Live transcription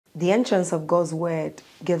The entrance of God's word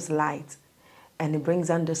gives light, and it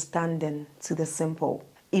brings understanding to the simple.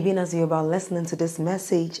 Even as you're about listening to this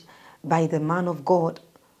message by the man of God,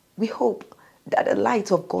 we hope that the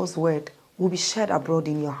light of God's word will be shed abroad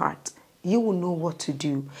in your heart. You will know what to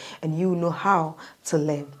do, and you will know how to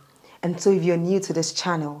live. And so if you're new to this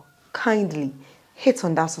channel, kindly hit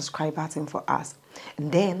on that subscribe button for us,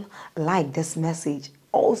 and then like this message.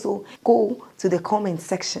 Also, go to the comment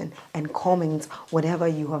section and comment whatever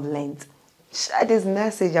you have learned. Share this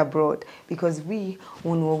message abroad, because we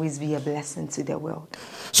won't always be a blessing to the world.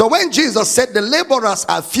 So when Jesus said the laborers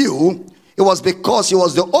are few, it was because he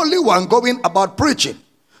was the only one going about preaching.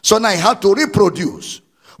 So now he had to reproduce,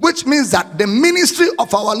 which means that the ministry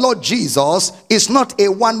of our Lord Jesus is not a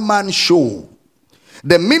one-man show.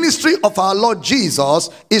 The ministry of our Lord Jesus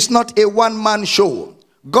is not a one-man show.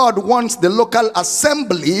 God wants the local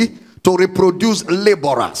assembly to reproduce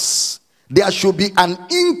laborers. There should be an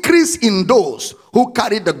increase in those who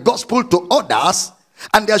carry the gospel to others,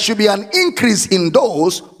 and there should be an increase in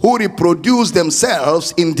those who reproduce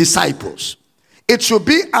themselves in disciples. It should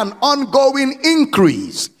be an ongoing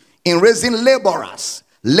increase in raising laborers.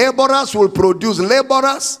 Laborers will produce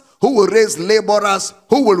laborers, who will raise laborers,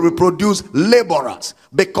 who will reproduce laborers,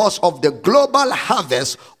 because of the global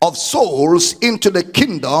harvest of souls into the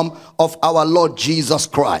kingdom of our Lord Jesus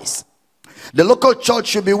Christ. The local church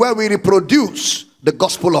should be where we reproduce the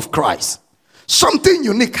gospel of Christ. Something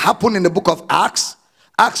unique happened in the book of Acts.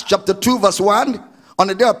 Acts chapter 2 verse 1. On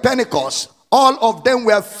the day of Pentecost, all of them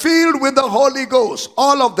were filled with the Holy Ghost.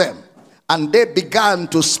 All of them. And they began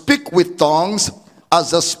to speak with tongues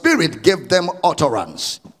as the Spirit gave them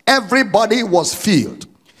utterance. Everybody was filled.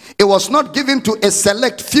 It was not given to a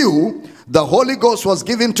select few. The Holy Ghost was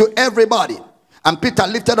given to everybody. And Peter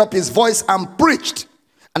lifted up his voice and preached.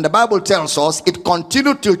 And the Bible tells us it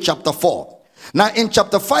continued till chapter 4. Now in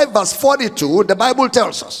chapter 5 verse 42, the Bible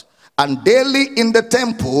tells us, and daily in the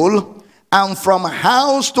temple and from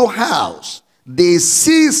house to house, they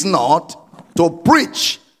cease not to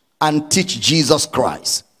preach and teach Jesus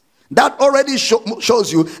Christ. That already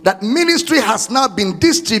shows you that ministry has now been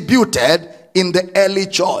distributed in the early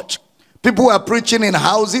church. People were preaching in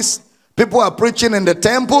houses. People were preaching in the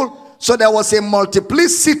temple. So there was a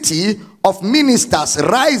multiplicity of ministers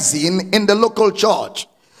rising in the local church.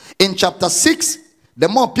 In chapter 6, the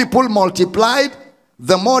more people multiplied,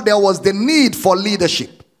 the more there was the need for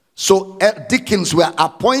leadership. So deacons were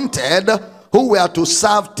appointed who were to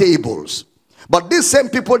serve tables. But these same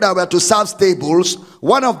people that were to serve tables,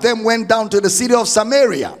 one of them went down to the city of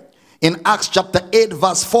Samaria. In Acts chapter 8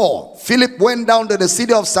 verse 4, Philip went down to the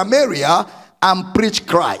city of Samaria and preached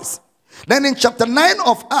Christ. Then in chapter 9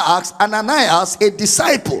 of Acts, Ananias, a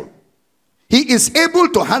disciple, he is able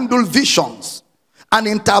to handle visions and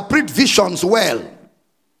interpret visions well.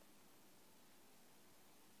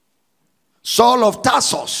 Saul of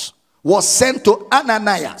Tarsus was sent to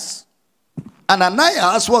Ananias.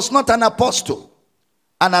 Ananias was not an apostle.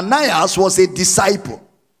 Ananias was a disciple.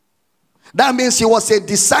 That means he was a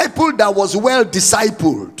disciple that was well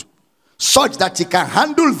discipled, such that he can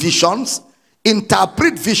handle visions,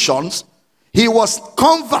 interpret visions. He was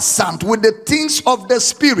conversant with the things of the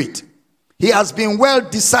Spirit. He has been well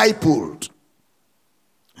discipled.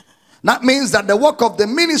 That means that the work of the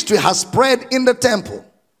ministry has spread in the temple.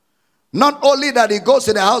 Not only that he goes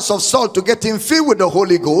to the house of Saul to get him filled with the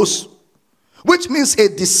Holy Ghost, which means a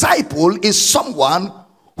disciple is someone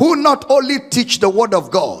who not only teach the word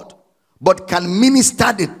of God, but can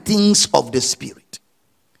minister the things of the Spirit.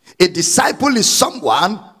 A disciple is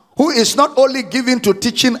someone who is not only given to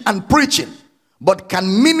teaching and preaching, but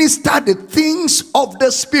can minister the things of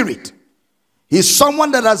the Spirit. He's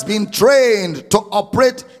someone that has been trained to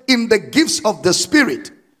operate in the gifts of the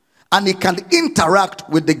Spirit, and he can interact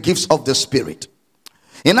with the gifts of the Spirit.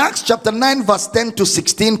 In Acts chapter 9 verse 10 to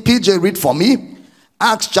 16, PJ read for me.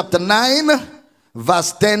 Acts chapter 9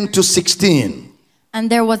 verse 10 to 16. And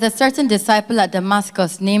there was a certain disciple at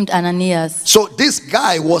Damascus named Ananias. So this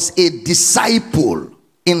guy was a disciple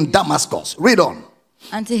in Damascus. Read on.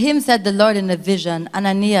 And to him said the Lord in a vision,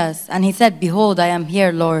 Ananias. And he said, Behold, I am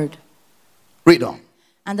here, Lord. Read on.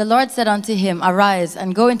 And the Lord said unto him, Arise,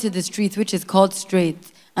 and go into the street which is called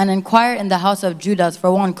Straight, and inquire in the house of Judas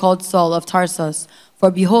for one called Saul of Tarsus. For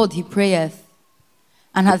behold, he prayeth,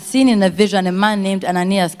 and hath seen in a vision a man named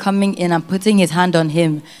Ananias coming in and putting his hand on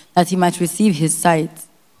him, that he might receive his sight.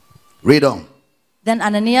 Read on. Then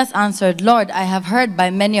Ananias answered, Lord, I have heard by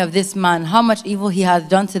many of this man how much evil he hath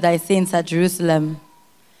done to thy saints at Jerusalem.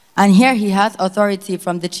 And here he hath authority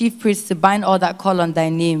from the chief priests to bind all that call on thy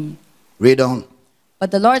name. Read on. But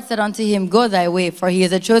the Lord said unto him, Go thy way, for he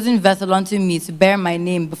is a chosen vessel unto me to bear my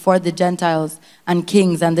name before the Gentiles and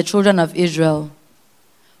kings and the children of Israel.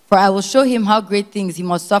 For I will show him how great things he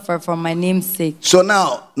must suffer for my name's sake. So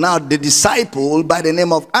now the disciple by the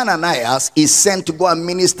name of Ananias is sent to go and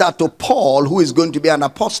minister to Paul, who is going to be an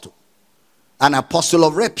apostle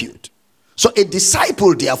of repute. So a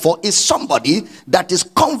disciple, therefore, is somebody that is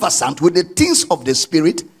conversant with the things of the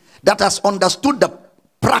Spirit, that has understood the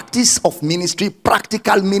practice of ministry,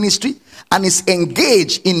 practical ministry, and is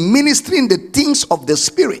engaged in ministering the things of the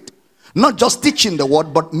Spirit. Not just teaching the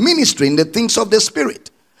word, but ministering the things of the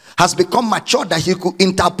Spirit. Has become mature that he could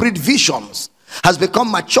interpret visions. Has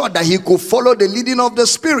become mature that he could follow the leading of the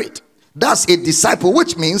Spirit. That's a disciple,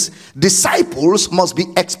 which means disciples must be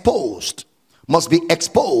exposed. Must be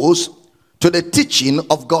exposed to the teaching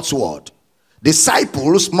of God's word.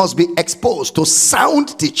 Disciples must be exposed to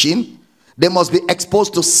sound teaching. They must be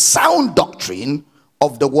exposed to sound doctrine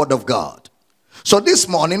of the word of God. So this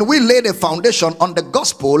morning we laid a foundation on the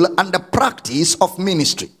gospel and the practice of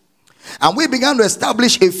ministry. And we began to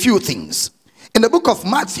establish a few things. In the book of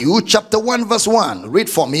Matthew chapter 1 verse 1. Read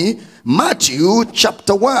for me. Matthew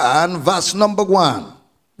chapter 1 verse number 1.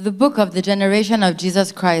 The book of the generation of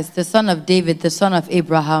Jesus Christ, the son of David, the son of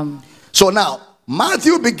Abraham. So now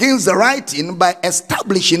Matthew begins the writing by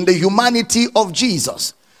establishing the humanity of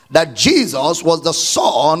Jesus. That Jesus was the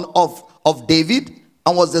son of David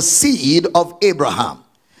and was the seed of Abraham.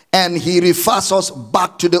 And he refers us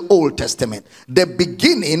back to the Old Testament, the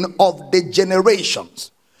beginning of the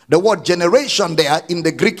generations. The word generation there in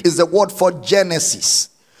the Greek is the word for Genesis.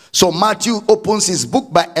 So Matthew opens his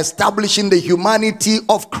book by establishing the humanity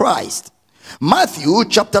of Christ. Matthew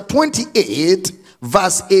chapter 28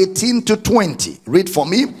 verse 18 to 20. Read for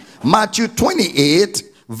me. Matthew 28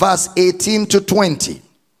 verse 18 to 20.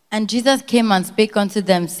 And Jesus came and spake unto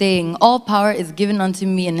them, saying, All power is given unto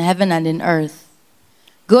me in heaven and in earth.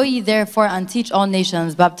 Go ye therefore and teach all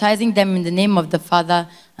nations, baptizing them in the name of the Father,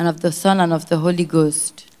 and of the Son, and of the Holy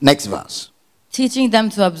Ghost. Next verse. Teaching them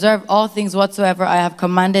to observe all things whatsoever I have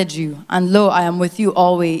commanded you. And lo, I am with you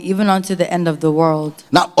always, even unto the end of the world.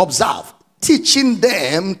 Now observe. Teaching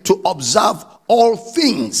them to observe all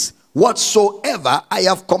things whatsoever I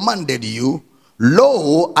have commanded you.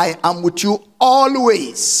 Lo, I am with you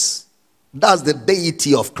always. That's the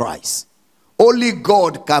deity of Christ. Only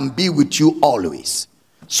God can be with you always.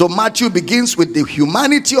 So Matthew begins with the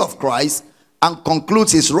humanity of Christ and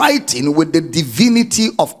concludes his writing with the divinity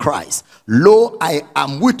of Christ. Lo, I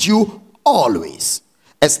am with you always.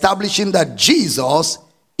 Establishing that Jesus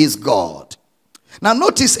is God. Now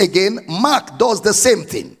notice again, Mark does the same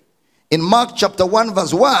thing. In Mark chapter 1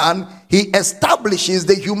 verse 1, he establishes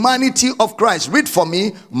the humanity of Christ. Read for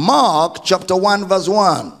me, Mark chapter 1 verse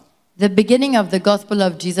 1. The beginning of the gospel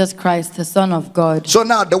of Jesus Christ, the Son of God. So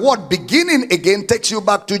now the word beginning again takes you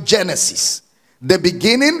back to Genesis. The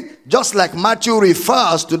beginning, just like Matthew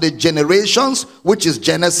refers to the generations, which is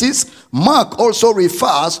Genesis, Mark also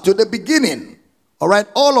refers to the beginning. All right,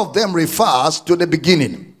 all of them refers to the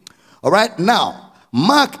beginning. All right, now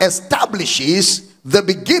Mark establishes the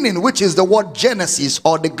beginning, which is the word Genesis,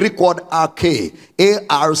 or the Greek word arche,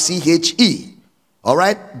 A-R-C-H-E. All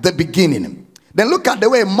right, the beginning. Then look at the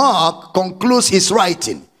way Mark concludes his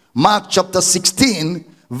writing. Mark chapter 16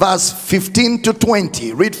 verse 15 to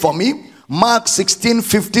 20. Read for me. Mark 16,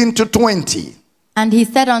 15 to 20. And he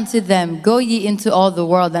said unto them, Go ye into all the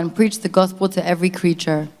world and preach the gospel to every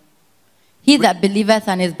creature. He that believeth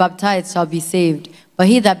and is baptized shall be saved, but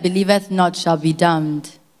he that believeth not shall be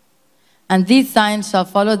damned. And these signs shall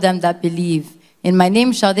follow them that believe. In my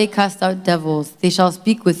name shall they cast out devils. They shall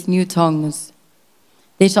speak with new tongues.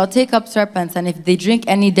 They shall take up serpents, and if they drink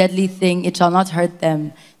any deadly thing, it shall not hurt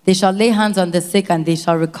them. They shall lay hands on the sick, and they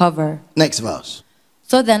shall recover. Next verse.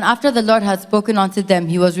 So then, after the Lord had spoken unto them,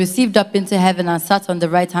 he was received up into heaven and sat on the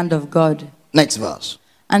right hand of God. Next verse.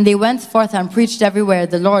 And they went forth and preached everywhere,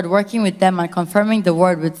 the Lord working with them and confirming the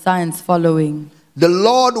word with signs following. The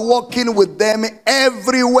Lord working with them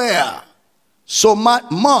everywhere. So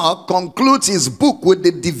Mark concludes his book with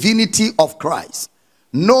the divinity of Christ.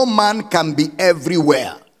 No man can be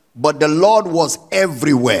everywhere, but the Lord was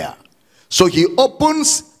everywhere. So he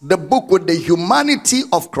opens the book with the humanity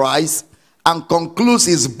of Christ and concludes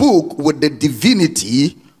his book with the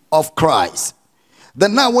divinity of Christ.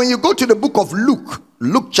 Then now when you go to the book of Luke,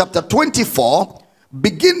 Luke chapter 24,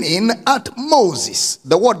 beginning at Moses.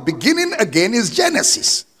 The word beginning again is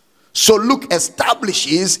Genesis. So Luke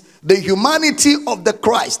establishes the humanity of the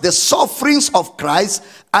Christ, the sufferings of Christ,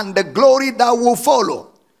 and the glory that will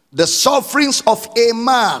follow. The sufferings of a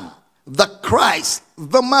man, the Christ,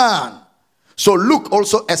 the man. So Luke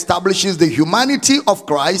also establishes the humanity of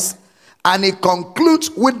Christ, and he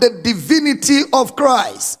concludes with the divinity of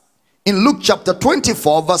Christ. In Luke chapter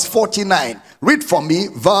 24 verse 49. Read for me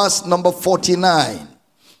verse number 49.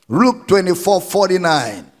 Luke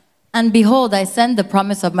 24:49. And behold, I send the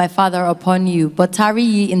promise of my Father upon you, but tarry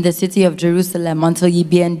ye in the city of Jerusalem until ye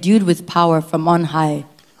be endued with power from on high.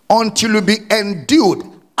 Until you be endued,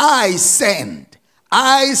 I send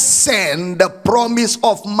the promise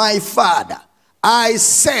of my Father. I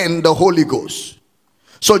send the Holy Ghost.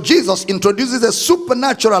 So Jesus introduces a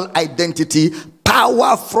supernatural identity,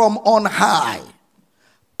 power from on high.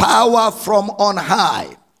 Power from on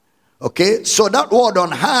high. Okay, so that word on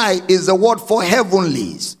high is the word for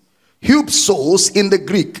heavenlies. Hupsos in the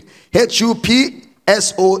Greek.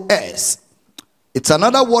 Hupsos. It's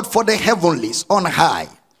another word for the heavenlies, on high.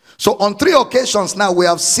 So on 3 occasions now we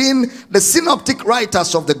have seen the synoptic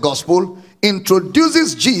writers of the gospel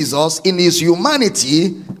introduces Jesus in his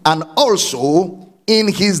humanity and also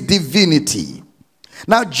in his divinity.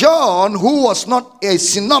 Now John, who was not a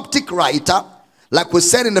synoptic writer, like we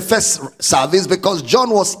said in the first service, because John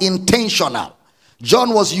was intentional.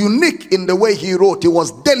 John was unique in the way he wrote. He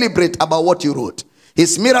was deliberate about what he wrote.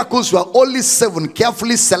 His miracles were only 7,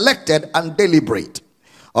 carefully selected and deliberate.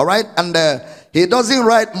 All right, and he doesn't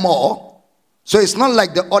write more, so it's not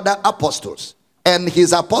like the other apostles. And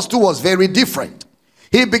his apostle was very different.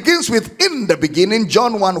 He begins with, in the beginning,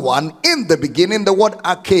 John 1:1, in the beginning, the word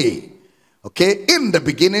arche. Okay, in the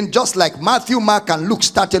beginning, just like Matthew, Mark, and Luke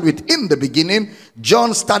started with in the beginning,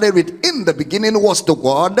 John started with in the beginning was the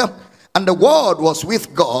Word, and the Word was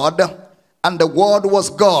with God, and the Word was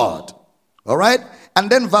God. All right, and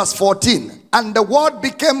then verse 14, and the Word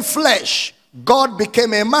became flesh. God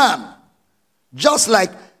became a man. Just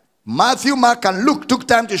like Matthew, Mark, and Luke took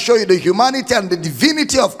time to show you the humanity and the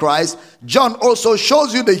divinity of Christ, John also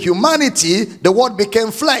shows you the humanity, the Word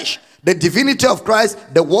became flesh. The divinity of Christ,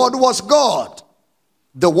 the Word was God.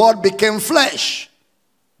 The Word became flesh.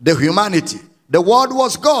 The humanity. The Word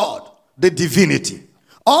was God. The divinity.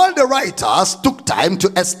 All the writers took time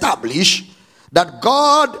to establish that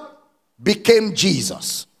God became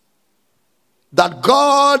Jesus. That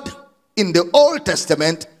God in the Old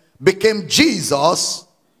Testament became Jesus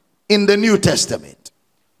in the New Testament.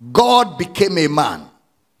 God became a man.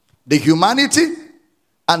 The humanity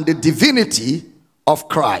and the divinity of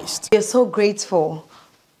Christ. We are so grateful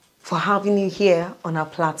for having you here on our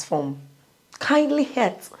platform. Kindly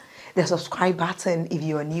hit the subscribe button if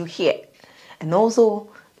you are new here, and also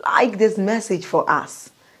like this message for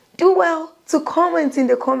us. Do well to comment in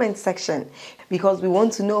the comment section, because we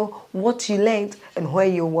want to know what you learned and where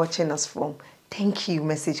you're watching us from. Thank you,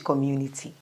 message community.